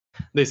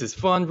This is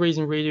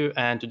Fundraising Radio,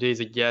 and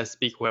today's a guest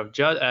speaker. We have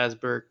Jad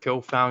Esber,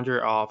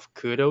 co-founder of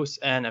Kudos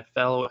and a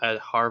fellow at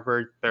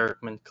Harvard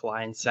Berkman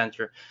Klein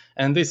Center.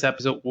 And this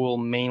episode will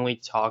mainly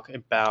talk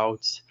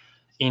about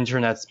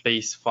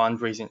internet-based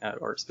fundraising,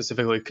 or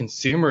specifically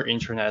consumer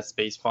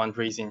internet-based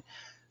fundraising.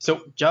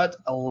 So, Jad,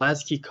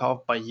 let's kick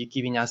off by you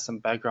giving us some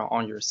background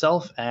on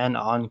yourself and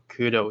on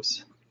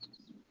Kudos.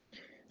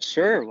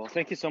 Sure. Well,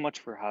 thank you so much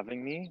for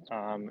having me.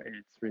 I'm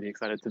really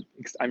excited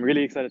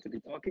to be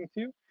talking to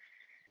you.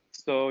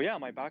 So yeah,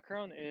 my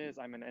background is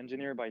I'm an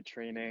engineer by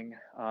training.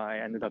 I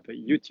ended up at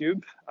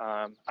YouTube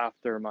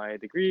after my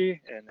degree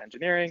in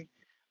engineering,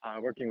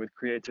 working with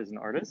creators and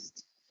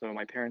artists. So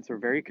my parents were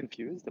very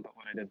confused about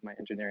what I did with my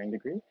engineering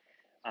degree,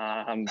 but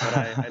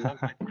I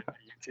loved my time at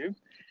YouTube.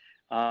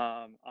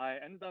 I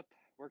ended up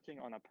working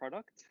on a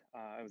product.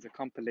 It was a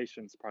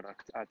compilations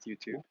product at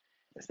YouTube,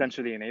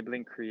 essentially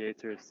enabling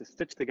creators to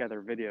stitch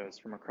together videos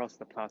from across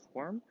the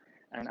platform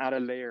and add a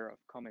layer of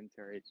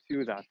commentary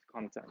to that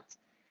content.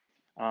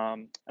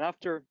 And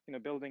after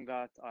building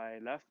that, I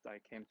left. I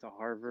came to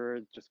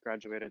Harvard, just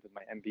graduated with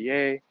my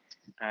MBA,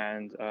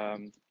 and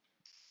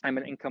I'm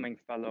an incoming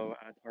fellow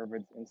at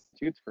Harvard's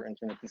Institute for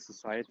Internet and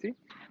Society,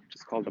 which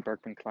is called the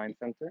Berkman Klein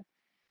Center.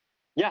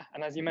 Yeah,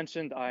 and as you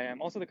mentioned, I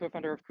am also the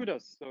co-founder of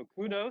Kudos. So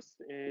Kudos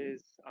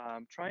is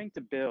trying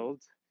to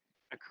build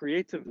a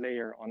creative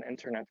layer on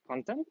internet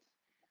content.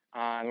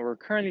 And what we're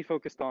currently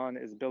focused on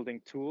is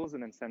building tools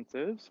and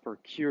incentives for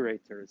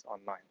curators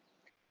online.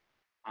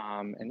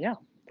 And yeah,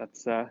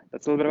 that's a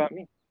little bit about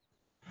me.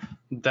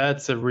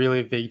 That's a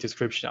really vague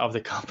description of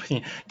the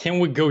company. Can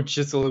we go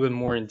just a little bit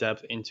more in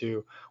depth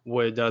into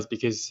what it does?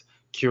 Because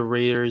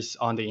curators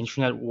on the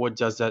internet, what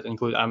does that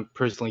include? I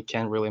personally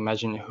can't really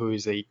imagine who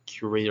is a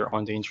curator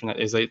on the internet.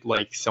 Is it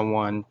like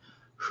someone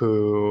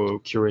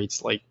who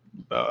curates like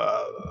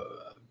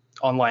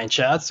online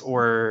chats,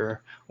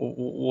 or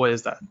what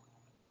is that?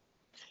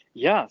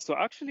 Yeah, so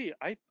actually,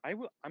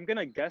 I'm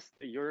gonna guess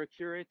that you're a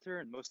curator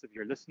and most of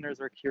your listeners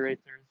are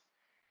curators,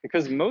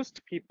 because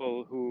most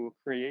people who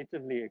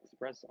creatively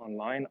express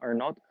online are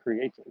not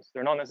creators.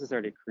 They're not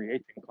necessarily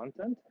creating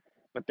content,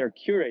 but they're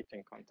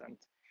curating content.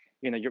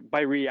 You're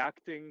by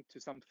reacting to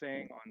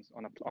something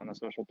on a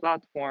social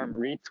platform,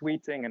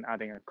 retweeting and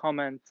adding a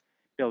comment,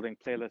 building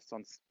playlists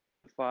on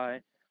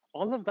Spotify.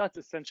 All of that's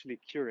essentially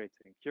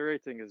curating.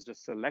 Curating is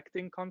just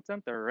selecting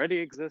content that already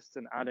exists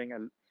and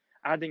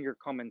adding your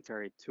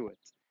commentary to it.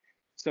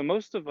 So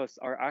most of us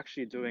are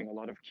actually doing a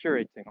lot of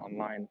curating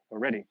online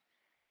already,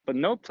 but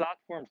no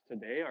platforms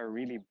today are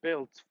really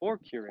built for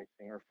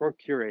curating or for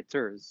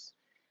curators.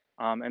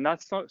 And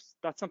that's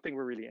something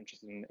we're really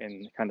interested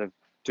in kind of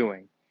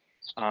doing.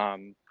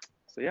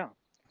 So yeah.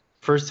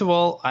 First of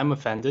all, I'm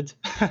offended.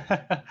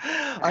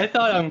 I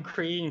thought I'm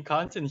creating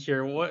content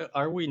here. What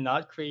are we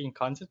not creating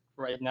content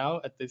right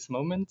now at this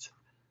moment?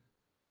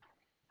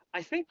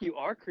 I think you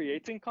are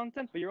creating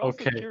content, but you're also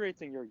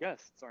curating your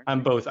guests, aren't you?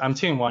 I'm both. I'm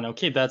 2-in-1.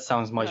 Okay, that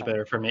sounds much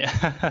better for me.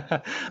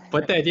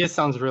 But the idea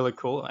sounds really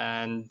cool.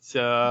 And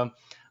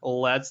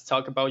let's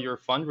talk about your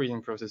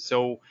fundraising process.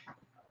 So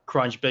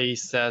Crunchbase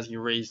says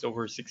you raised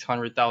over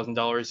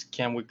 $600,000.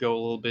 Can we go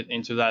a little bit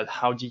into that?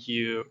 How did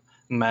you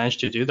manage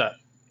to do that?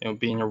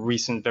 Being a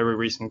very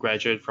recent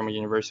graduate from a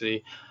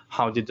university,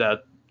 how did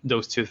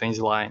those two things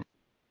align?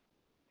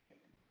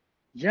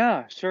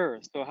 Yeah, sure.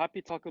 So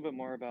happy to talk a little bit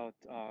more about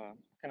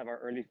kind of our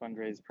early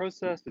fundraise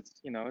process.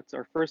 It's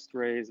our first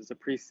raise, it's a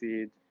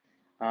pre-seed.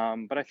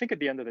 But I think at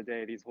the end of the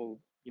day,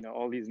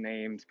 all these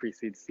names,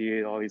 pre-seed,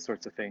 seed, all these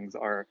sorts of things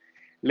are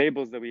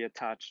labels that we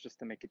attach just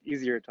to make it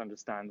easier to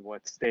understand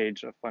what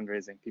stage of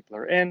fundraising people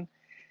are in.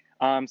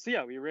 So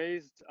yeah, we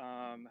raised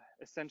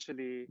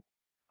essentially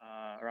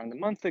around a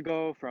month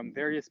ago from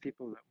various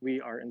people that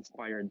we are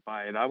inspired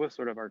by. That was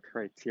sort of our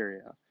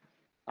criteria.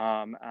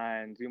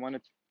 And we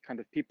wanted kind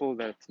of people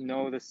that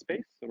know the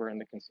space. So we're in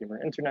the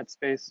consumer internet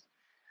space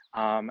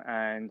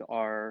and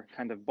are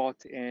kind of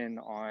bought in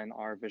on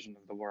our vision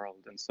of the world.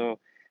 And so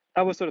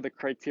that was sort of the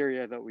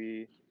criteria that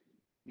we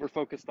were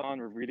focused on.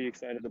 We're really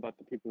excited about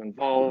the people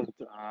involved.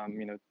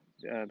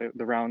 The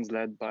rounds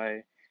led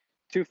by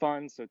two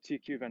funds. So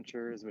TQ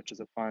Ventures, which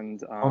is a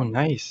fund. Oh,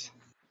 nice.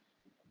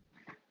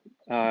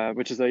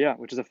 Which is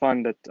a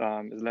fund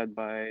that is led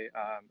by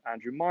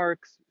Andrew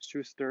Marks,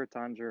 Schuster,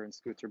 Tanger, and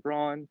Scooter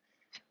Braun.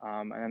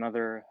 And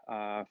another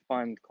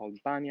fund called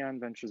Banyan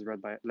Ventures,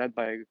 led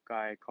by a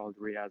guy called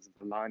Riaz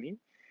Villani,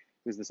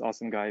 who's this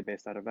awesome guy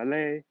based out of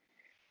LA.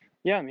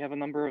 Yeah, and we have a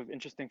number of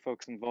interesting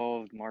folks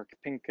involved: Mark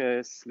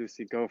Pincus,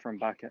 Lucy Go from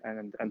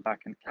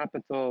Backend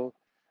Capital,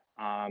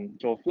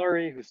 Joel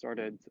Fleury, who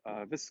started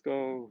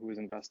Visco, who is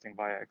investing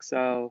via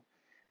Excel.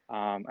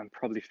 I'm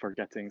probably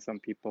forgetting some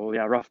people.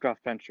 Yeah, Rough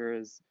Draft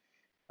Ventures,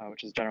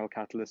 which is General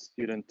Catalyst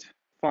Student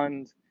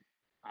Fund.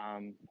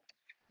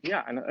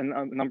 Yeah, and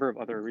a number of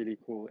other really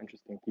cool,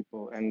 interesting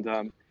people.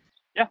 And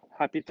yeah,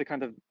 happy to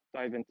kind of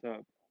dive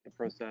into the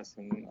process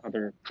and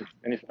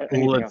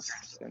anything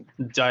else.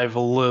 Dive a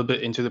little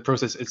bit into the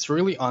process. It's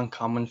really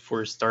uncommon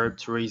for a startup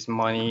to raise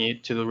money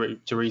to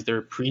raise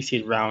their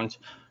pre-seed round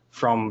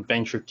from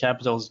venture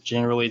capitals.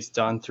 Generally, it's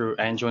done through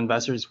angel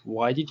investors.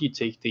 Why did you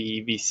take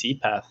the VC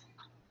path?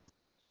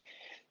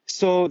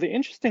 So the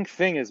interesting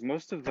thing is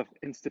most of the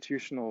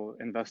institutional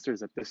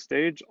investors at this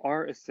stage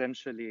are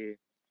essentially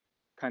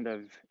kind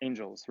of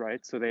angels,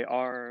 right? So they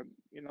are,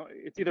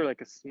 it's either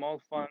like a small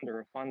fund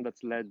or a fund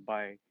that's led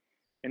by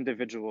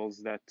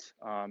individuals that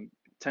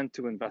tend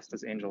to invest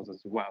as angels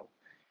as well.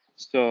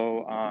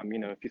 So,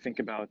 if you think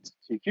about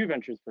TQ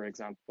Ventures, for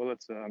example,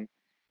 it's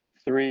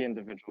three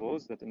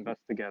individuals that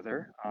invest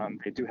together.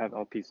 They do have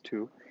LPs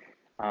too.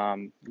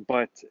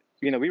 But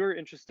we were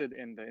interested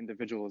in the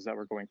individuals that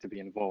were going to be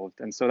involved,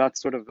 and so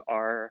that's sort of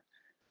our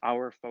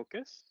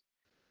focus.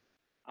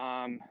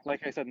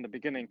 Like I said in the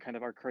beginning, kind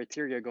of our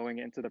criteria going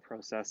into the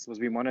process was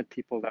we wanted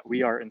people that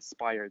we are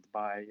inspired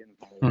by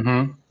involved.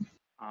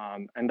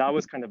 Mm-hmm. And that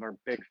was kind of our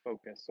big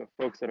focus. So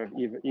folks that have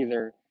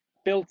either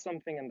built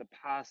something in the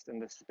past in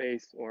this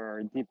space or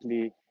are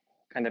deeply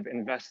kind of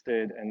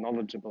invested and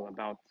knowledgeable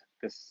about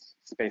this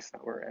space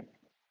that we're in.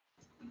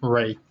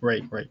 Right,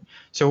 right, right.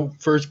 So,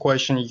 first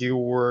question, you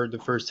were the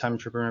first time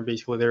entrepreneur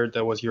basically there.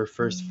 That was your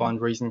first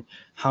fundraising.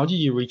 How did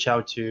you reach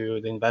out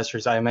to the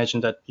investors? I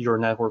imagine that your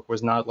network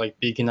was not like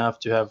big enough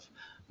to have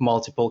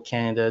multiple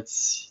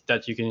candidates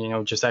that you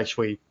can, just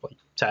actually like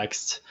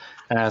text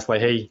and ask like,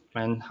 hey,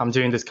 man, I'm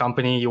doing this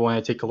company. You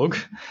want to take a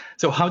look?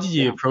 So, how did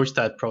you Yeah. approach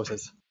that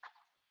process?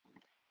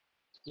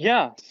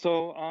 Yeah.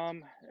 So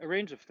a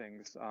range of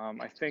things.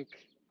 I think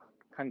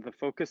kind of the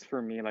focus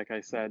for me, like I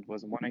said,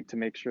 was wanting to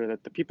make sure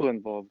that the people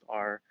involved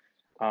are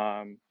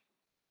um,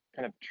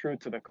 kind of true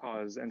to the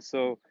cause. And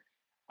so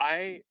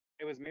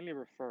it was mainly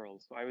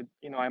referrals. So I would,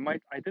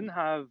 I didn't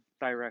have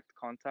direct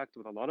contact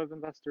with a lot of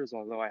investors,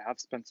 although I have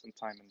spent some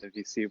time in the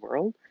VC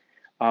world.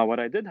 What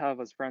I did have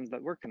was friends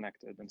that were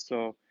connected. And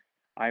so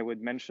I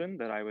would mention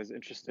that I was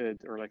interested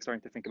or like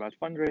starting to think about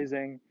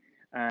fundraising,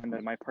 and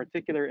that my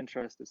particular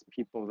interest is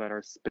people that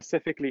are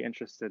specifically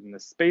interested in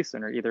this space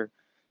and are either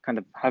kind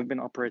of have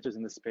been operators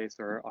in this space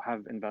or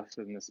have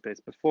invested in this space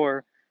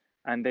before.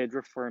 And they'd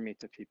refer me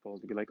to people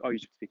to be like, oh, you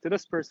should speak to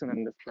this person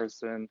and this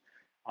person.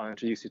 I'll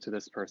introduce you to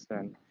this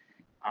person.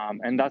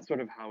 And that's sort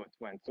of how it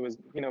went. So it was,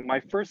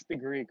 my first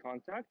degree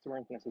contacts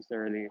weren't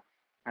necessarily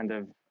kind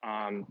of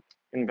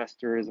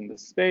investors in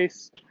this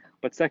space,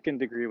 but second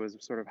degree was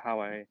sort of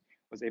how I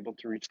was able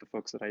to reach the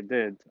folks that I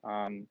did.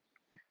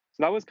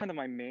 So that was kind of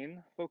my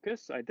main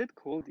focus. I did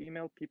cold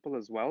email people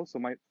as well. So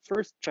my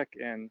first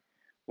check-in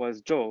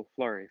was Joel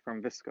Flory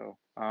from Visco.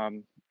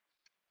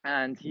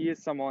 And he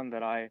is someone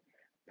that I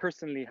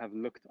personally have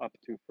looked up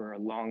to for a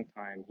long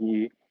time.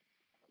 He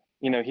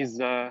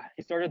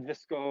started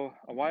Visco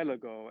a while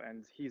ago,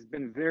 and he's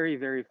been very,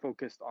 very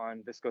focused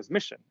on Visco's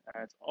mission.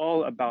 And it's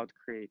all about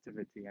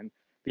creativity. And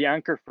the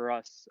anchor for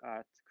us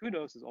at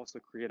Kudos is also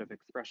creative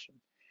expression.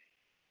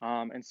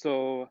 And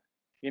so,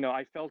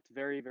 I felt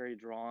very, very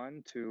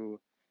drawn to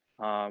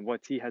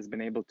what he has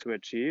been able to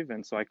achieve.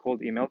 And so I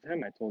cold emailed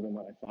him. I told him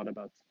what I thought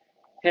about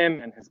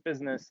him and his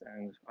business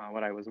and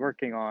what I was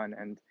working on.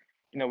 And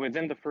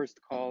within the first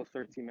call,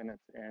 30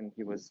 minutes in,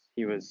 he was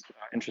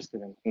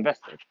interested in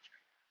investing.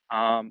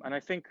 And I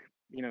think,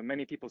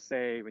 many people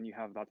say when you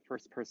have that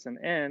first person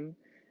in,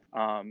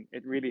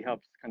 it really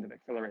helps kind of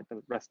accelerate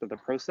the rest of the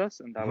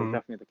process. And that was Mm-hmm.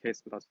 definitely the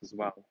case with us as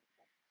well.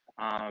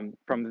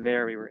 From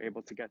there, we were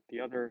able to get the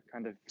other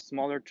kind of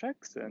smaller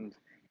checks. And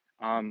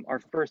our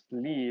first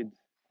lead,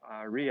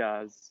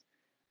 Riaz,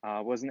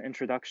 was an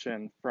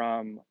introduction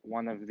from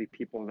one of the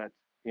people that,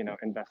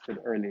 invested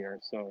earlier.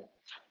 So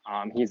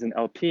he's an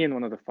LP in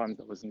one of the funds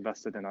that was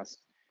invested in us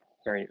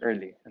very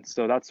early. And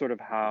so that's sort of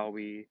how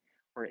we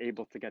were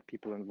able to get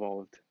people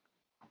involved.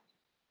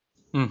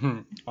 Mm-hmm.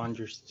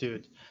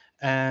 Understood.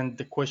 And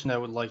the question I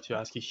would like to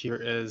ask you here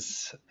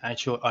is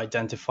actually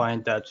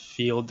identifying that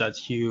field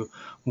that you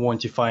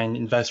want to find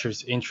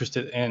investors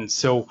interested in.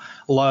 So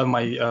a lot of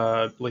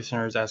my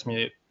listeners ask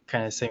me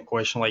kind of the same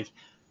question, like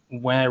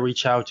when I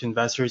reach out to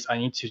investors, I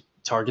need to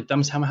target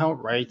them somehow,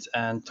 right?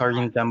 And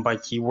targeting them by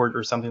keyword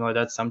or something like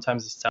that,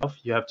 sometimes it's tough.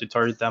 You have to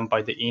target them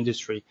by the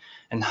industry.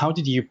 And how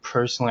did you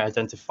personally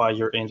identify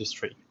your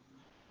industry?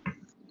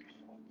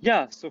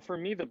 Yeah, so for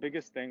me, the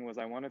biggest thing was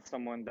I wanted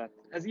someone that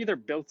has either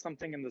built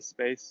something in the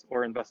space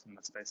or invested in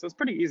the space. So it's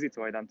pretty easy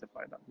to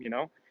identify them.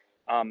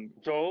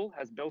 Joel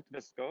has built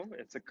Visco.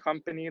 It's a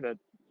company that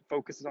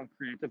focuses on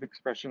creative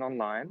expression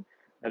online.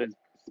 That is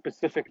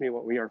specifically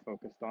what we are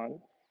focused on.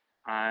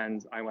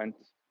 And I went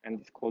and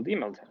cold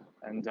emailed him.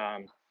 And,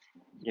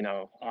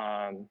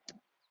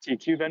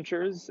 TQ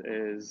Ventures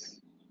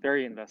is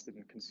very invested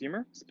in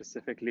consumer,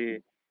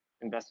 specifically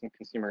invest in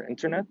consumer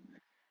internet.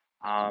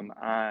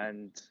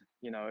 And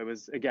it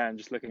was again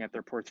just looking at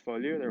their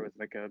portfolio, there was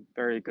like a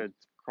very good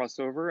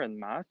crossover and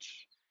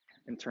match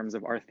in terms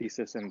of our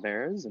thesis and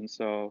theirs, and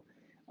so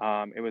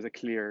it was a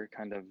clear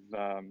kind of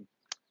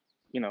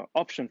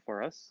option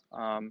for us.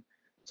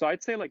 So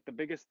I'd say like the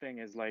biggest thing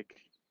is like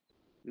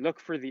look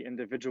for the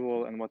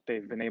individual and what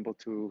they've been able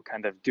to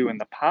kind of do in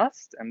the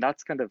past, and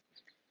that's kind of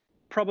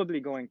probably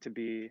going to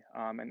be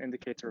an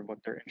indicator of what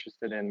they're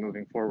interested in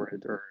moving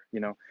forward, or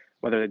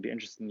whether they'd be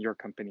interested in your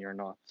company or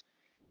not.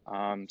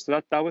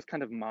 So that was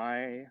kind of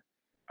my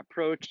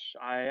approach.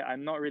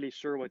 I'm not really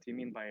sure what you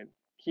mean by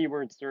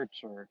keyword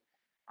search or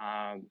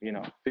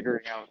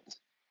figuring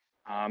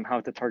out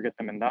how to target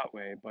them in that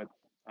way, but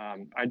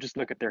I just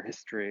look at their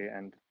history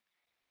and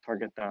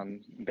target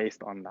them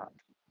based on that.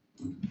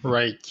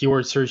 Right,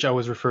 keyword search. I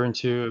was referring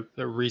to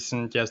a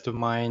recent guest of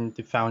mine,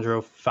 the founder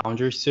of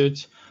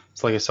FounderSuit.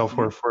 It's like a Hmm.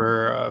 software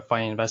for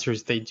finding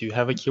investors. They do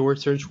have a keyword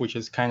search, which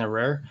is kind of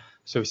rare.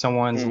 So if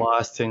someone's Mm.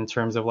 lost in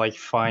terms of like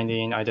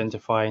finding,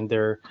 identifying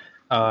their,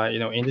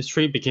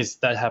 industry, because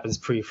that happens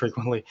pretty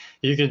frequently,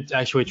 you could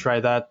actually try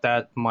that.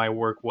 That might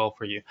work well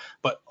for you.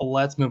 But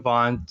let's move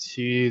on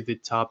to the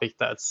topic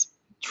that's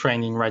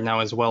trending right now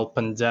as well,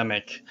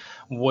 pandemic.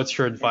 What's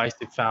your advice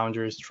to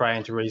founders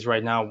trying to raise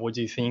right now? What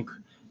do you think?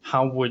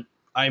 How would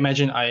I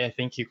imagine? I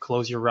think you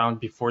closed your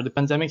round before the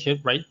pandemic hit,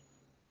 right?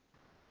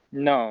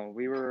 No,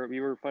 we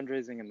were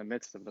fundraising in the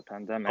midst of the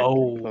pandemic and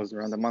Oh, closed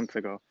around a month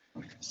ago.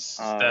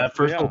 So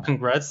first of all, yeah,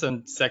 congrats,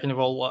 and second of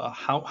all,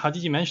 how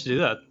did you manage to do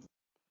that?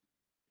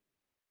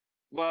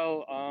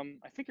 well,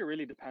 I think it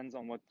really depends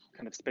on what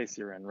kind of space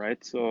you're in,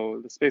 right?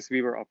 So the space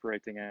we were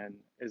operating in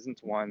isn't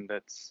one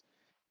that's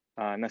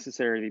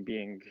necessarily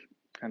being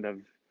kind of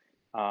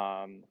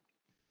um,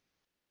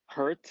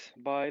 hurt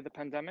by the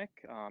pandemic.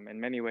 In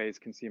many ways,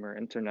 consumer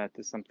internet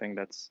is something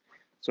that's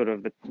sort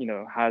of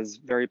has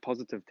very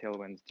positive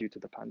tailwinds due to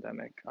the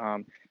pandemic.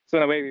 So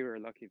in a way, we were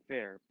lucky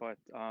there. But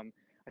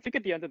I think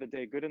at the end of the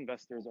day, good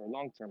investors are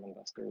long-term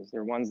investors.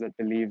 They're ones that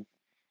believe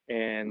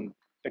in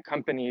the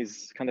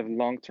company's kind of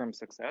long-term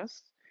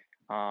success,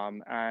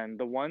 and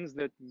the ones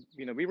that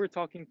we were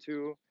talking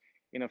to,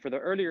 for the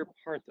earlier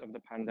part of the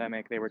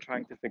pandemic, they were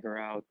trying to figure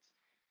out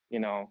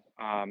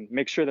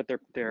make sure that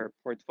their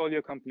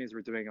portfolio companies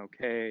were doing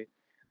okay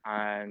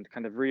and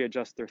kind of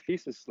readjust their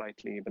thesis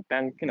slightly, but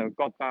then,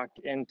 got back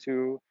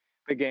into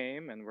the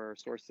game and were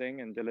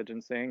sourcing and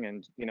diligencing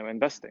and,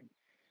 investing.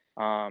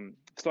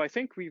 So I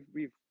think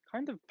we've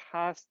kind of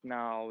passed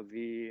now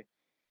the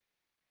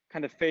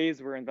kind of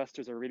phase where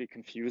investors are really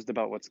confused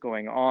about what's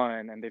going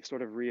on and they've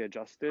sort of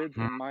readjusted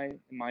in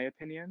my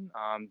opinion.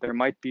 There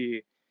might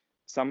be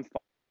some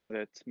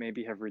that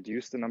maybe have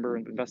reduced the number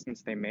of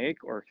investments they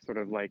make or sort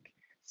of like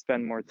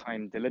spend more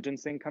time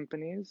diligencing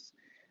companies.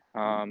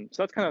 So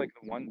that's kind of like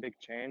the one big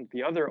change.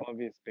 The other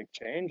obvious big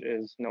change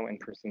is no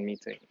in-person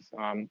meetings.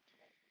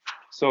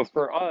 So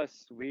for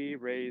us,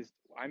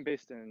 I'm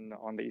based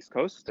on the East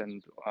Coast,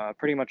 and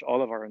pretty much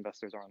all of our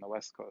investors are on the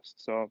West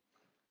Coast. So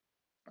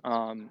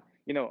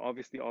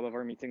obviously all of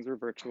our meetings were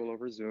virtual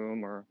over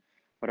Zoom or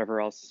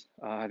whatever else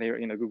they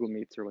Google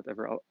Meets or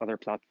whatever other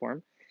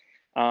platform.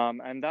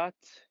 And that,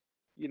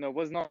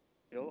 was not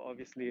ideal.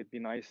 Obviously, it'd be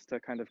nice to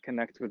kind of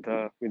connect with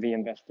the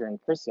investor in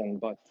person,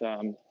 but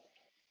I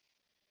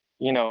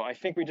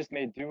think we just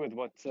made do with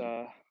what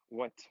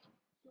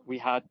we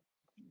had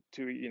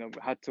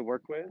to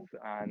work with,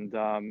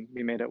 and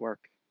we made it work.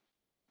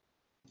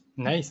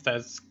 Nice,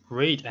 that's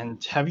great.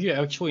 And have you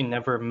actually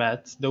never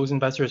met those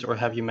investors, or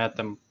have you met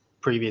them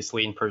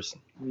previously in person?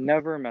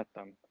 Never met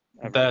them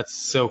ever. That's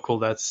so cool.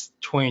 That's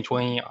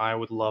 2020. I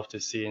would love to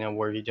see,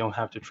 where you don't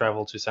have to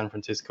travel to San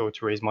Francisco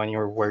to raise money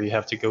or where you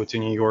have to go to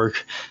New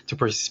York to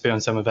participate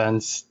on some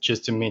events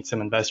just to meet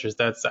some investors.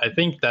 I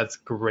think that's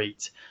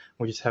great.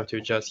 We just have to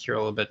adjust here a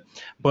little bit.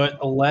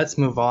 But let's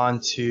move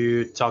on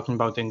to talking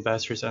about the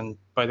investors. And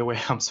by the way,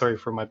 I'm sorry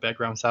for my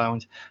background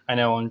sound. I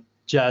know on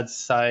Jad's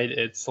side,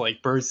 it's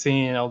like bird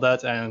singing and all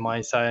that, and on my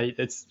side,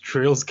 it's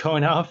drills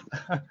going off.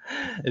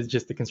 It's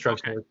just the It's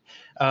construction okay.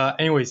 work.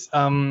 Anyways,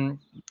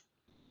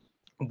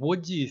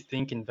 what do you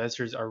think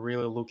investors are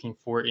really looking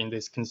for in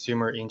this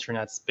consumer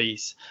internet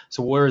space?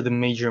 So, what are the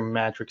major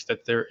metrics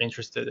that they're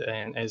interested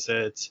in? Is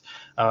it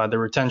the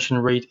retention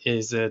rate?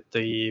 Is it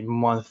the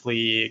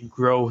monthly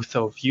growth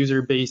of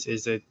user base?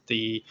 Is it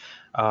the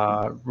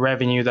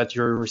revenue that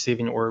you're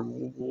receiving, or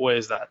what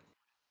is that?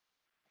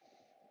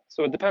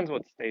 So it depends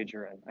what stage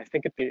you're in. I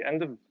think at the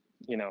end of,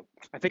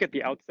 I think at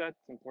the outset,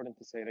 it's important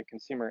to say that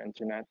consumer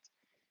internet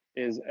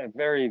is a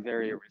very,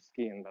 very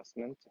risky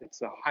investment.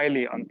 It's a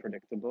highly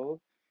unpredictable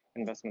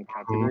investment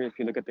category. If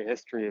you look at the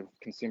history of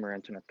consumer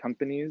internet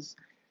companies,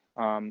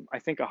 I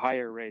think a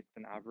higher rate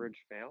than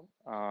average fail.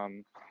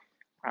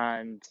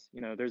 And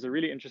there's a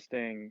really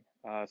interesting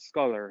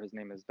scholar. His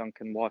name is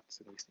Duncan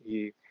Watts.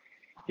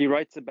 He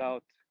writes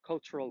about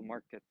cultural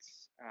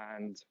markets,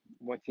 and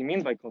what he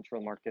means by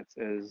cultural markets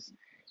is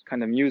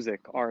kind of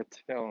music, art,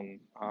 film,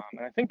 and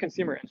I think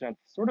consumer internet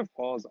sort of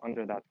falls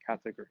under that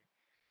category,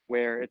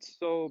 where it's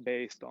so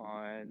based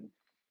on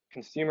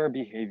consumer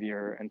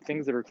behavior and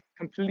things that are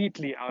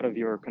completely out of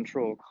your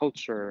control,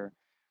 culture,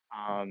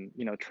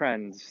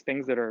 trends,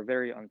 things that are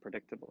very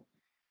unpredictable.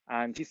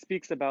 And he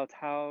speaks about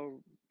how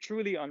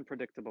truly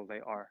unpredictable they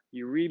are.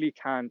 You really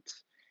can't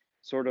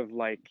sort of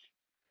like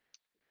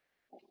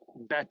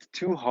bet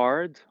too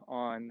hard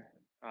on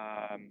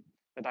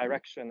the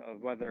direction of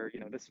whether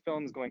this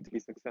film is going to be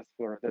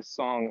successful or this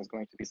song is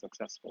going to be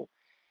successful.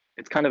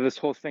 It's kind of this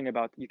whole thing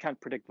about you can't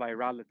predict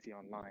virality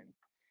online.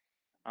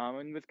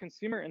 And with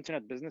consumer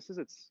internet businesses,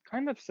 it's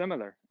kind of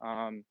similar.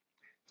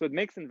 So it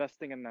makes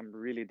investing in them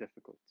really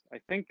difficult. I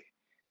think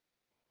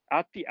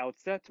at the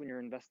outset, when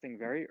you're investing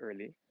very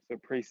early, so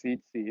pre-seed,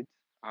 seed,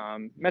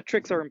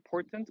 metrics are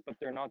important, but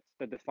they're not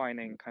the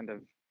defining kind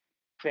of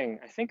thing.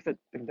 I think that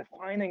the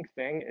defining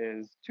thing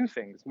is two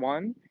things.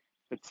 One,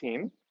 the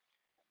team.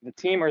 The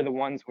team are the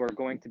ones who are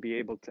going to be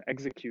able to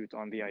execute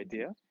on the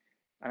idea.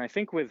 And I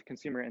think with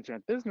consumer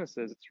internet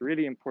businesses, it's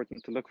really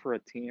important to look for a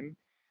team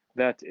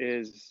that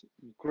is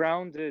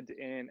grounded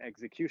in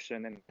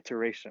execution and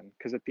iteration.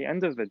 Because at the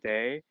end of the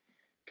day,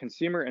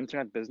 consumer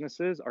internet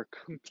businesses are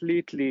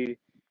completely,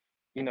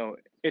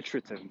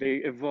 iterative. They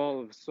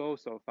evolve so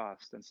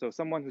fast. And so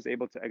someone who's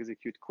able to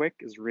execute quick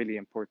is really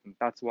important.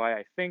 That's why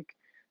I think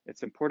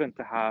it's important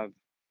to have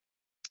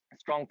a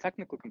strong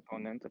technical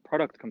component, a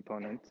product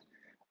component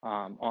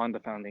on the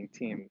founding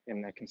team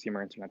in a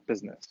consumer internet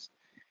business.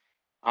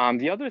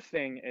 The other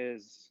thing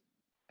is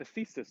the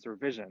thesis or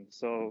vision.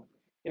 So,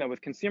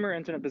 with consumer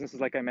internet businesses,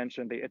 like I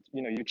mentioned,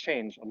 you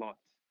change a lot.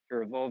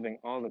 You're evolving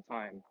all the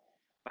time.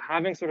 But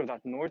having sort of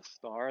that North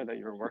Star that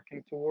you're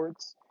working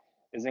towards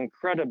is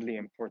incredibly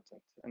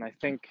important. And I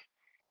think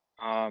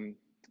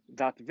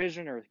that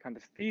vision or kind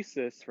of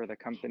thesis for the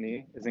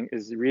company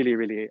is really,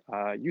 really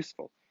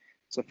useful.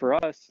 So for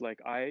us, like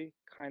I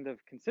kind of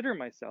consider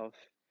myself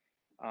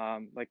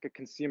like a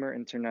consumer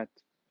internet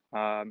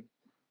um,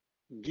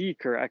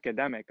 geek or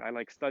academic. I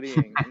like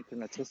studying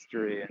internet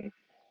history and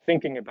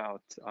thinking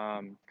about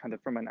kind of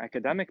from an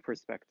academic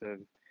perspective,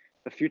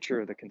 the future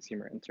of the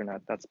consumer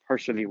internet. That's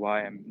partially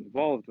why I'm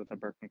involved with the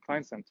Berkman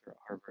Klein Center at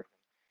Harvard,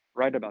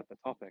 write about the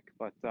topic.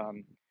 But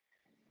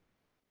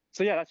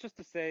so yeah, that's just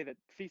to say that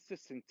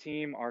thesis and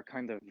team are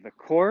kind of the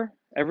core.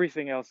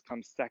 Everything else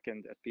comes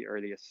second at the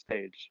earliest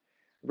stage.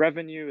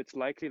 Revenue, it's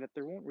likely that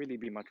there won't really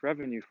be much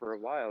revenue for a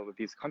while with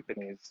these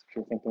companies. If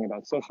you're thinking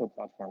about social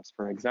platforms,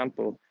 for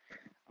example,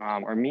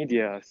 or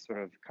media sort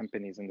of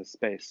companies in the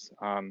space,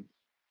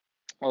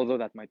 although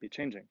that might be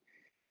changing.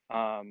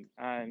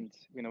 And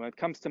when it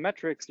comes to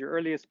metrics, your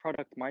earliest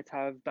product might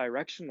have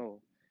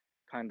directional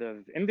kind of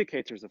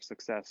indicators of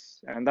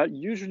success, and that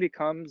usually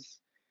comes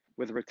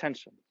with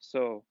retention.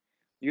 So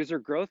user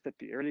growth at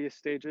the earliest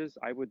stages,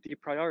 I would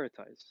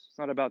deprioritize. It's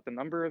not about the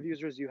number of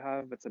users you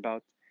have, it's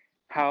about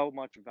how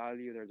much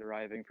value they're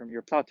deriving from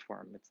your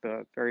platform. It's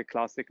the very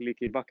classic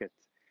leaky bucket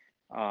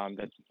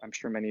that I'm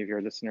sure many of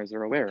your listeners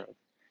are aware of.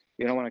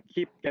 You don't want to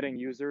keep getting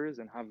users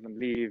and have them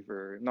leave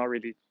or not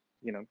really,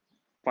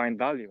 find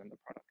value in the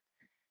product.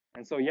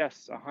 And so,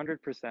 yes,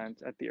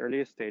 100% at the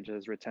earliest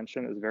stages,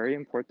 retention is very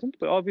important,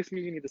 but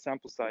obviously you need a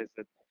sample size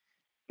that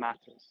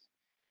matters.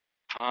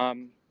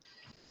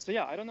 So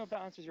yeah, I don't know if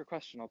that answers your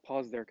question. I'll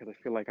pause there because I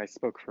feel like I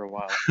spoke for a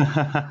while.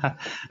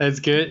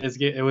 It's good. It's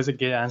good. It was a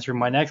good answer.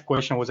 My next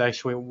question was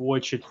actually,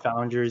 what should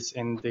founders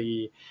in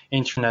the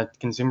internet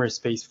consumer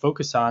space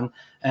focus on?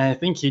 And I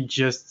think you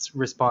just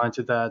responded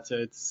to that.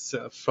 It's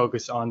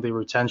focus on the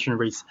retention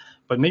rates,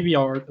 but maybe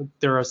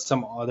there are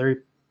some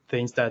other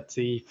things that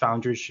the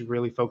founders should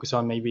really focus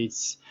on. Maybe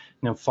it's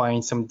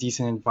find some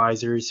decent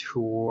advisors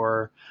who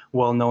are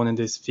well known in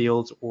this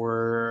field,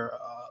 or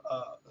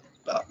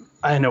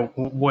I don't know,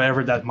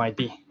 whatever that might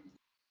be.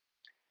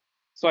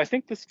 So I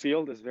think this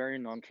field is very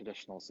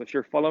non-traditional. So if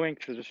you're following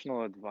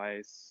traditional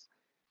advice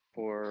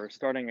for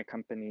starting a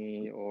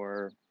company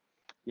or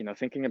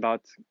thinking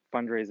about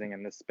fundraising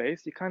in this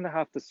space, you kind of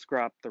have to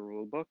scrap the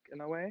rule book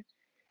in a way.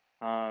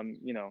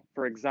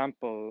 For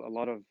example, a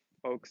lot of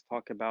folks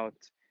talk about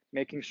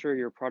making sure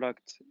your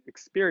product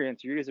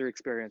experience, your user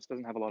experience,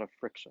 doesn't have a lot of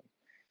friction.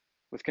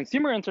 With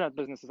consumer internet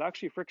businesses,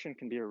 actually friction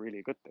can be a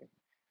really good thing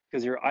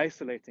because you're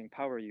isolating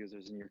power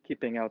users and you're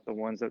keeping out the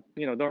ones that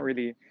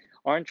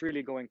aren't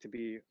really going to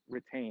be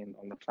retained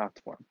on the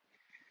platform.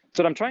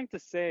 So what I'm trying to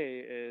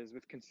say is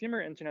with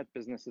consumer internet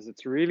businesses,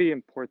 it's really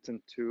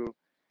important to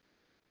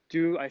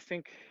do, I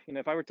think,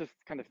 if I were to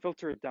kind of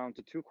filter it down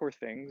to two core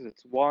things,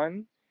 it's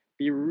one,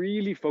 be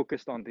really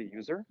focused on the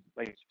user,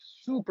 like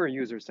super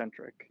user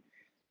centric.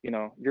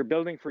 You're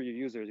building for your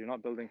users, you're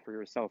not building for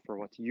yourself or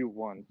what you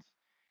want,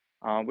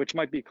 which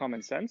might be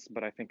common sense,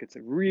 but I think it's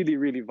really,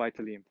 really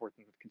vitally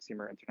important with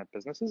consumer internet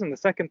businesses. And the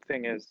second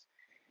thing is,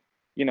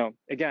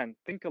 again,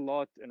 think a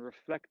lot and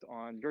reflect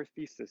on your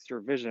thesis,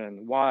 your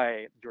vision,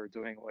 why you're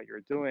doing what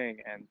you're doing,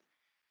 and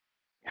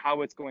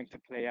how it's going to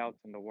play out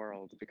in the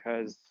world,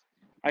 because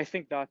I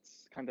think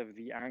that's kind of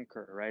the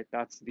anchor, right?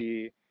 That's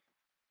the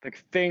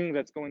thing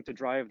that's going to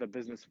drive the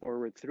business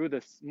forward through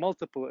this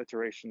multiple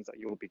iterations that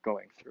you will be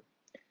going through.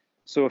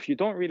 So if you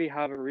don't really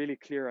have a really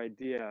clear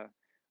idea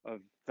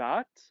of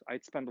that,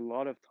 I'd spend a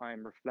lot of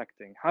time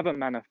reflecting, have a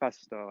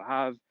manifesto,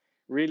 have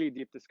really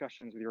deep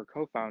discussions with your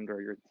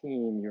co-founder, your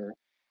team,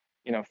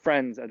 your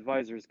friends,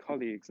 advisors,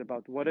 colleagues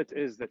about what it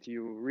is that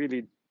you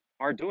really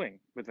are doing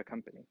with the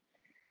company.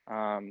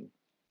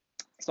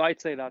 So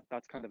I'd say that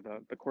that's kind of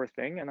the core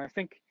thing. And I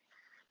think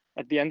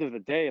at the end of the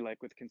day,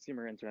 like with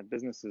consumer internet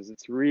businesses,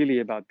 it's really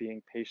about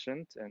being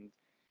patient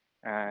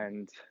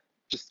and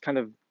just kind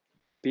of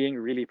being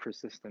really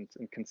persistent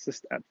and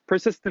consistent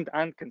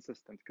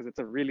because it's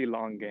a really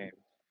long game.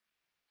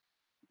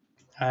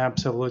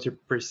 Absolutely,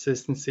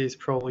 persistence is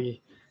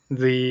probably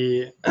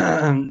the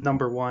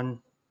number one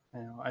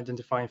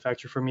identifying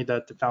factor for me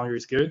that the founder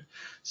is good.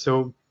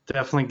 So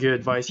definitely good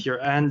advice here.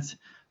 And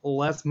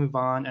let's move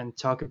on and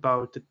talk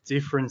about the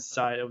different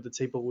side of the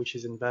table, which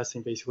is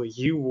investing. Basically,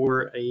 you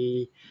were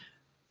a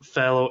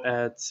fellow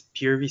at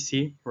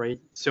PRVC, right?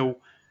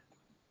 So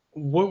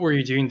what were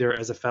you doing there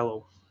as a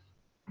fellow?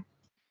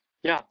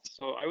 Yeah,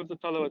 so I was a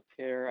fellow at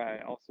CARE.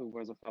 I also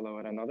was a fellow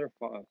at another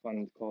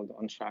fund called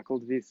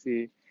Unshackled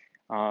VC.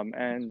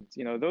 And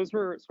those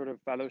were sort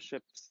of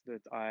fellowships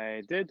that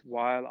I did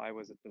while I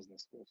was at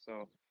business school.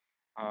 So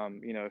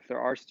if there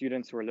are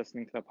students who are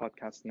listening to the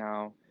podcast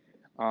now,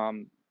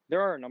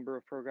 there are a number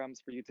of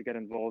programs for you to get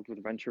involved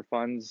with venture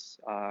funds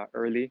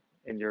early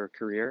in your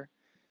career.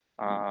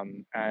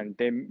 And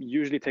they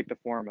usually take the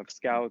form of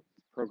scout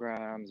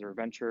programs or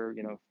venture,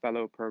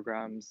 fellow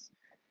programs.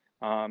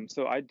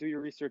 So I do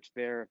your research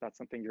there if that's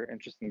something you're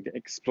interested in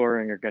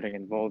exploring or getting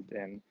involved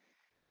in.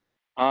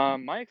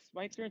 My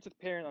experience with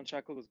Parent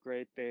Unshackled was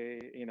great. They,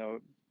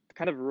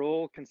 kind of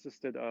role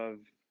consisted of,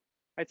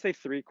 I'd say,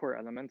 three core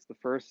elements. The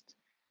first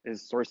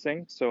is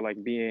sourcing, so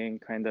like being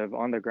kind of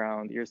on the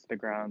ground, ears to the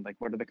ground, like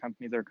what are the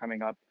companies that are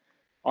coming up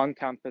on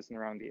campus and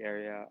around the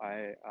area.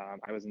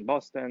 I was in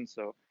Boston,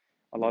 so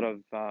a lot of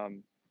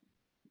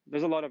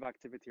there's a lot of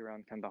activity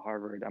around kind of the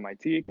Harvard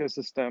MIT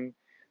ecosystem.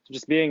 So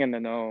just being in the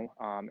know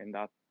in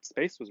that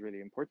space was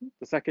really important.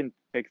 The second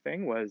big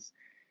thing was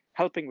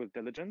helping with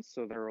diligence.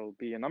 So there will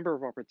be a number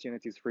of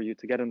opportunities for you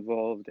to get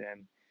involved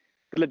in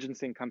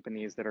diligencing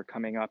companies that are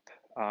coming up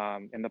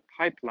in the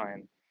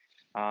pipeline.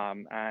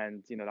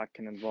 And that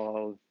can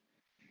involve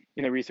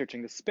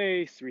researching the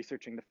space,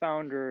 researching the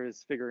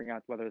founders, figuring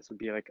out whether this would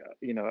be like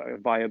a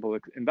viable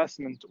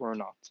investment or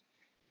not.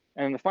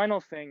 And the final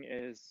thing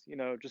is,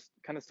 just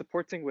kind of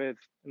supporting with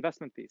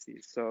investment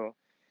theses. So,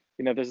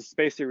 there's a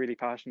space you're really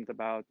passionate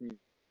about, and you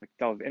like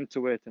delve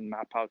into it and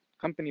map out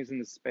companies in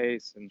the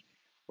space and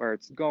where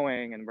it's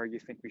going and where you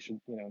think we should,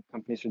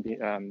 companies should be,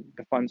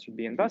 the funds should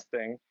be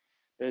investing.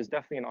 There's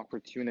definitely an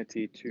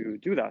opportunity to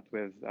do that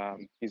with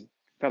these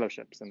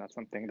fellowships, and that's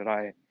something that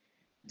I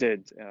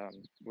did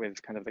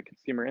with kind of the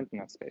consumer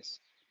internet space.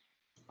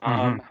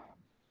 Mm-hmm. Um,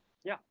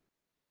 yeah.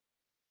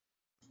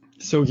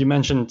 So you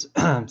mentioned,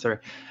 sorry,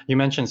 you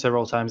mentioned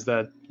several times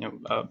that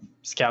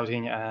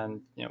scouting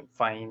and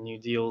finding new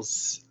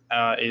deals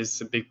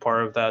is a big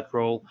part of that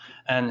role.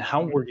 And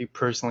how Mhm. were you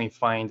personally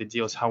finding the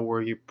deals? How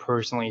were you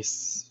personally,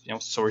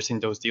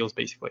 sourcing those deals,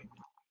 basically?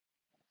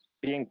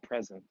 Being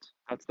present,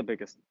 that's the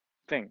biggest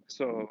thing.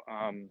 So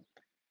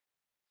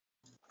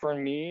for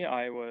me,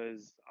 I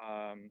was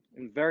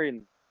very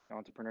in the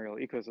entrepreneurial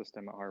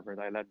ecosystem at Harvard.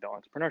 I led the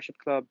entrepreneurship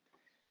club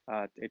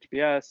at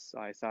HBS.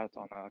 I sat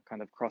on a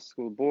kind of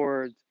cross-school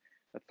board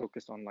that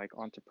focused on like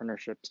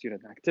entrepreneurship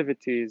student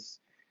activities.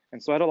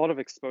 And so I had a lot of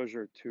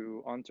exposure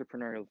to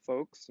entrepreneurial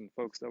folks and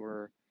folks that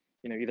were,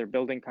 either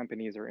building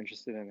companies or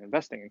interested in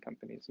investing in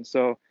companies. And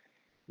so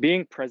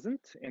being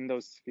present in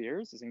those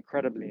spheres is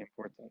incredibly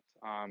important.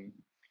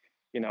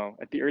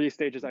 At the early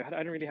stages, I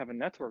didn't really have a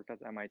network at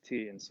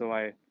MIT, and so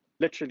I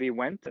literally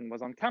went and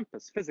was on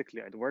campus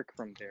physically. I'd work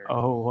from there,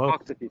 Oh, well,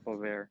 talk to people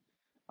there,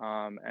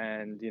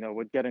 and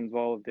would get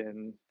involved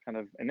in kind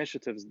of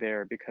initiatives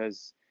there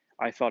because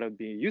I thought it would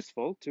be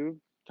useful to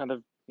kind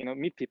of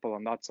meet people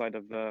on that side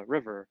of the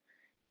river,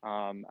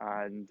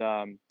 and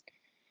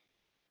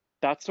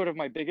that's sort of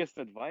my biggest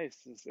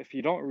advice is if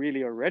you don't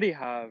really already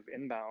have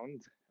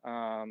inbound,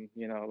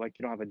 like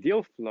you don't have a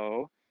deal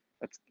flow,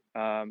 that's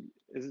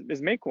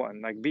is make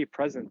one, like be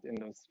present in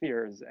those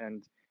spheres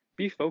and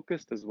be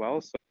focused as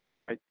well. So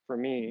like, for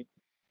me,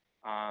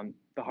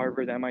 the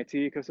Harvard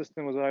MIT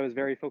ecosystem was what I was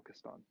very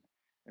focused on.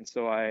 And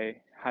so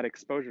I had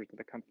exposure to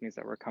the companies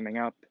that were coming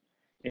up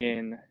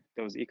in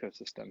those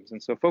ecosystems.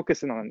 And so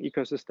focusing on an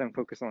ecosystem,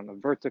 focusing on a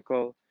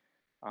vertical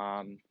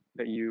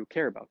that you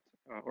care about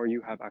or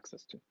you have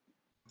access to.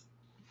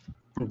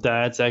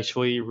 that's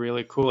actually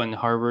really cool. And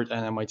Harvard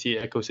and MIT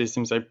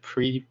ecosystems,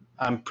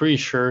 I'm pretty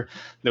sure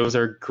those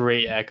are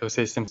great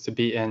ecosystems to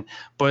be in.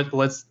 But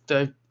let's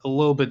dive a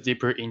little bit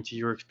deeper into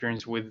your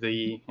experience with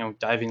the,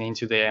 diving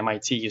into the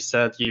MIT. You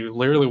said you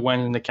literally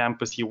went in the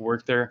campus, you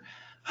worked there.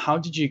 How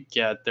did you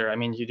get there? I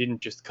mean, you didn't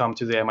just come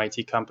to the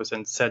MIT campus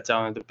and sat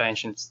down at the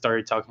bench and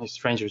started talking to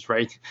strangers,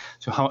 right?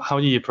 So how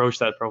do you approach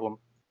that problem?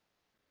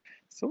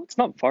 So it's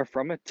not far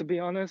from it, to be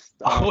honest.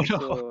 Oh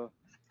no.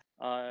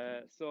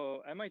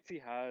 So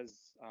MIT has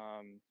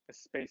a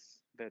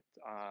space that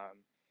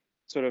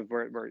sort of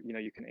where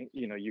you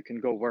can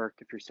go work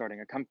if you're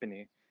starting a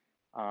company.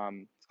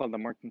 It's called the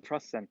Merton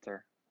Trust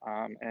Center,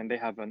 and they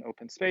have an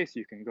open space.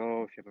 You can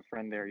go if you have a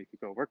friend there. You could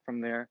go work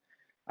from there,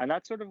 and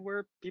that's sort of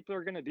where people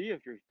are going to be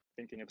if you're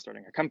thinking of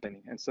starting a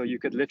company. And so you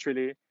could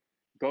literally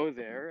go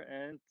there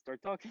and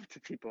start talking to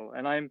people.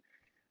 And I am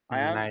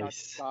that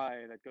Nice.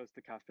 guy that goes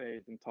to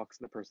cafes and talks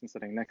to the person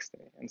sitting next to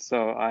me. And so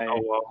Oh I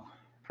wow.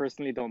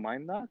 personally don't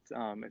mind that.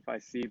 If I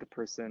see the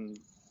person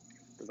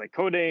is like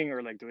coding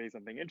or like doing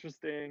something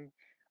interesting,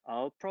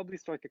 I'll probably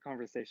strike a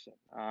conversation.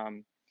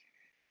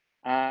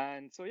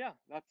 And so yeah,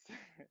 that's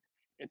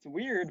it's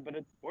weird, but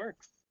it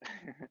works.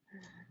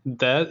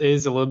 That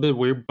is a little bit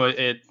weird, but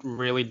it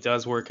really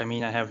does work. I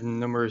mean, I have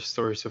numerous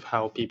stories of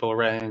how people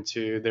ran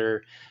into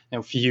their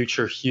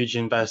future huge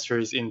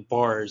investors in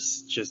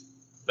bars, just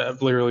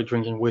literally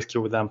drinking whiskey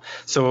with them.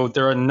 So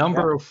there are a Yeah.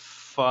 number of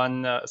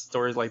fun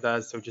stories like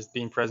that. So just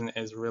being present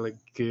is really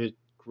good,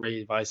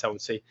 great advice, I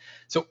would say.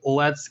 So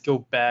let's go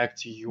back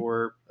to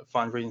your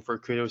fundraising for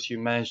Kudos. You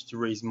managed to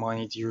raise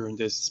money during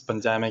this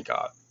pandemic.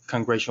 Mhm.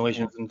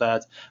 Congratulations on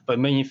that, but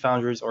many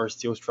founders are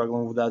still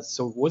struggling with that.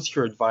 So, what's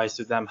your advice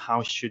to them?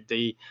 How should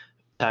they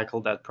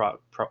tackle that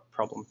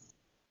problem?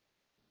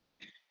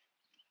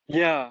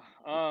 Yeah.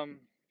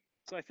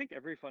 So I think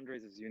every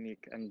fundraiser is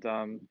unique, and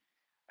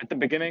at the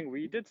beginning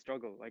we did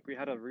struggle. Like we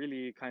had a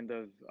really kind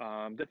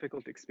of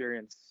difficult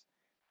experience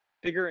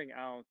figuring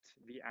out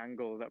the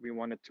angle that we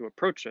wanted to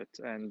approach it.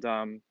 And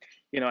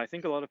I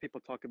think a lot of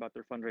people talk about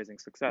their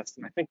fundraising success,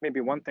 and I think maybe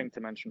one thing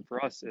to mention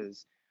for us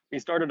is we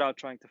started out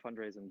trying to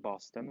fundraise in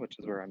Boston, which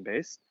is where I'm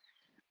based.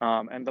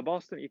 And the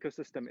Boston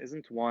ecosystem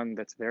isn't one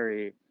that's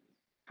very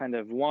kind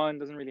of one,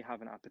 doesn't really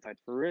have an appetite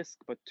for risk,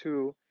 but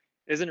two,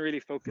 isn't really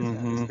focused on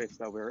the Mm-hmm. space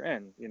that we're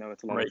in.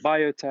 It's a lot of Right.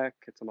 biotech,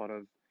 it's a lot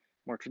of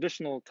more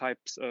traditional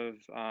types of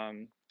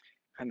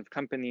kind of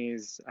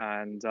companies,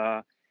 and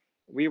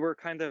we were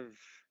kind of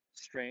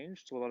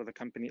strange to a lot of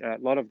the a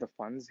lot of the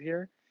funds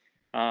here,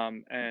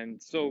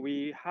 and so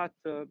we had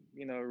to,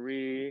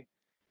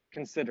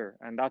 reconsider,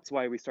 and that's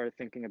why we started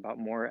thinking about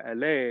more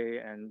LA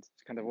and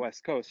kind of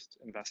West Coast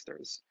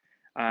investors,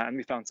 and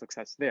we found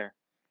success there.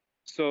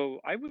 So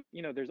I would,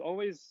 there's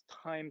always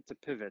time to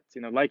pivot,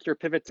 like you're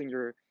pivoting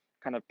your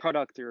kind of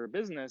product or your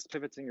business,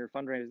 pivoting your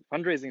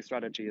fundraising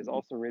strategy is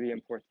also really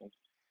important.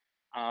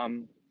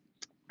 Um,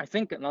 I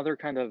think another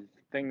kind of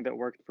thing that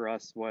worked for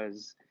us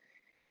was,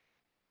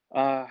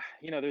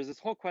 there's this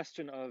whole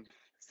question of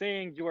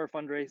saying you are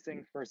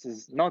fundraising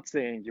versus not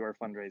saying you are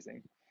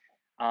fundraising.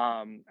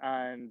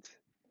 And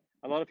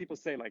a lot of people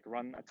say like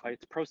run a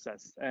tight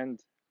process. And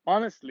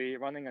honestly,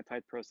 running a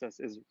tight process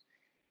is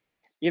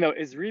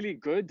really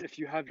good if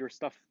you have your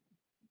stuff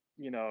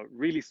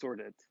really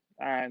sorted.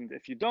 And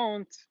if you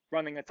don't,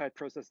 running a tight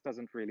process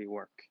doesn't really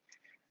work.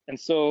 And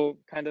so,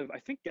 kind of, I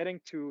think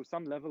getting to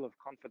some level of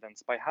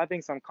confidence by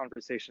having some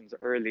conversations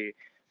early,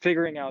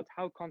 figuring out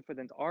how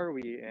confident are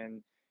we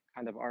in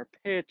kind of our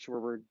pitch,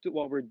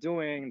 what we're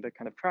doing, the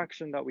kind of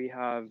traction that we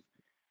have,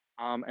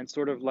 and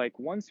sort of like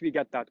once we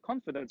get that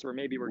confidence, or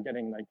maybe we're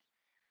getting like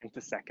into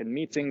second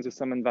meetings with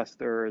some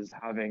investors,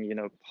 having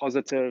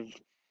positive,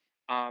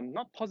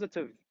 not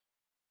positive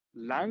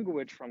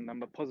language from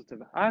them, but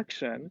positive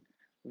action,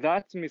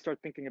 that's when we start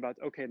thinking about,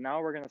 okay, now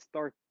we're going to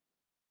start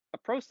a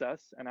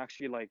process and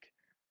actually like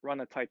run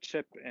a tight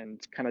ship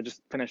and kind of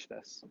just finish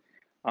this.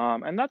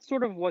 And that's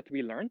sort of what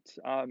we learned.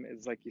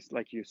 Is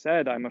like you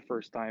said, I'm a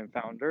first time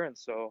founder, and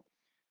so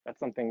that's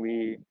something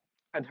we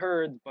had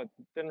heard but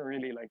didn't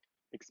really like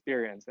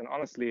experience. And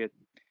honestly,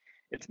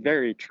 it's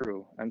very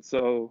true. And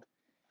so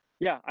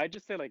yeah, I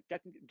just say like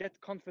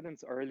get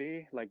confidence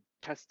early, like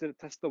test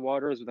the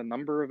waters with a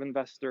number of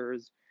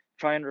investors,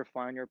 try and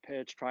refine your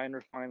pitch, try and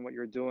refine what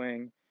you're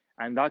doing,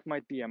 and that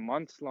might be a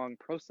months long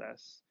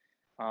process.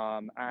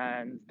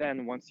 And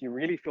then once you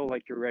really feel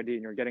like you're ready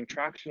and you're getting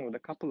traction with a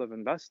couple of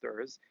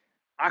investors,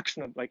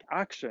 action,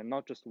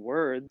 not just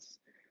words,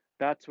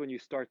 that's when you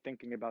start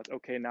thinking about,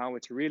 okay, now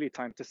it's really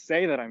time to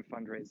say that I'm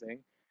fundraising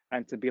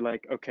and to be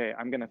like, okay,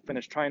 I'm gonna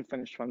try and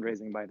finish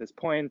fundraising by this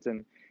point,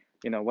 and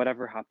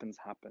whatever happens,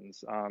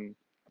 happens.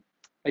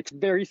 It's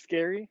very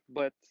scary,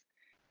 but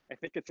I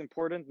think it's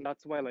important, and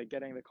that's why like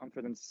getting the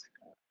confidence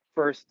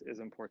first is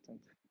important.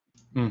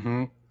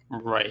 Mm-hmm.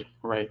 Right,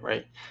 right,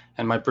 right.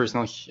 And my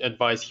personal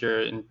advice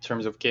here in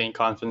terms of gaining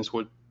confidence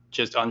would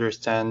just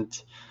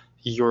understand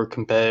your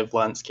competitive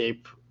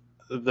landscape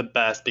the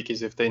best,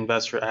 because if the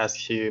investor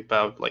asks you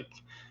about like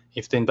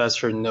if the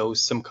investor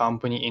knows some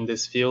company in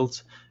this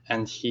field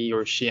and he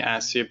or she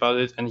asks you about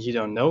it and you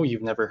don't know,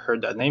 you've never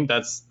heard that name,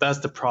 that's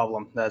the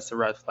problem. That's the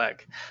red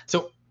flag.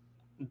 So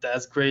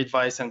that's great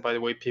advice. And by the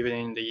way,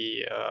 pivoting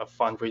the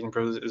fundraising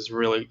process is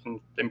really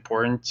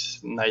important.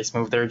 Nice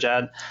move there,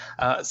 Jad.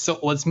 So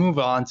let's move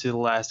on to the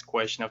last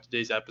question of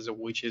today's episode,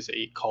 which is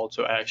a call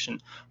to action.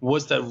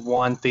 What's that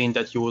one thing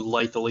that you would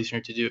like the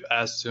listener to do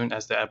as soon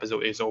as the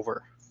episode is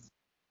over?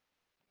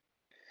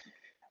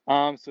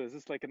 So is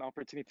this like an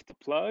opportunity to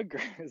plug,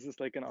 or is this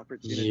like an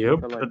opportunity to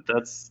Yep, like? Oh,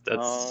 that's.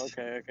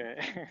 okay, okay.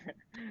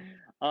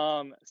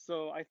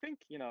 So I think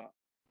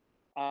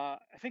I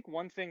think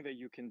one thing that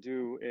you can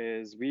do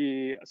is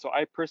so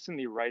I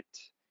personally write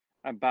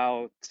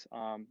about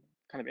kind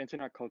of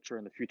internet culture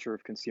and the future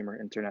of consumer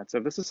internet. So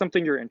if this is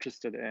something you're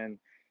interested in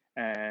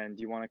and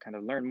you want to kind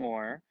of learn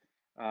more,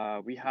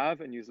 we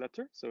have a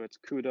newsletter. So it's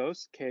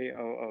kudos,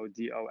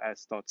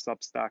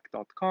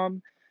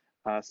 KOODOS.substack.com.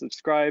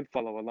 Subscribe,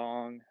 follow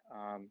along.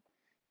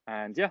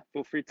 And yeah,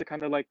 feel free to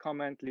kind of like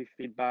comment, leave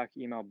feedback,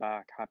 email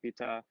back. Happy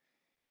to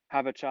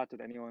have a chat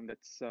with anyone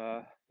that's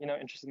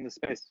interested in the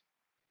space.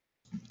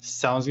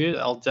 Sounds good.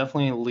 I'll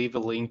definitely leave a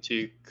link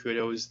to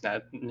Kudos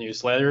Net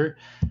newsletter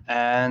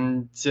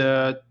and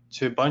to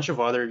a bunch of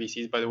other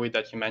VCs, by the way,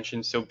 that you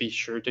mentioned. So be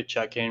sure to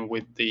check in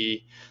with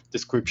the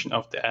description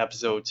of the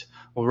episode.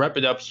 We'll wrap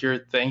it up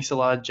here. Thanks a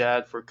lot,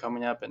 Jad, for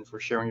coming up and for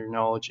sharing your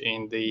knowledge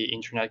in the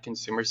internet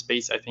consumer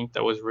space. I think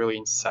that was a really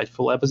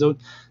insightful episode.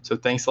 So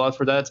thanks a lot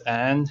for that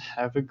and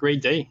have a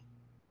great day.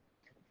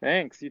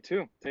 Thanks. You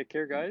too. Take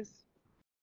care, guys.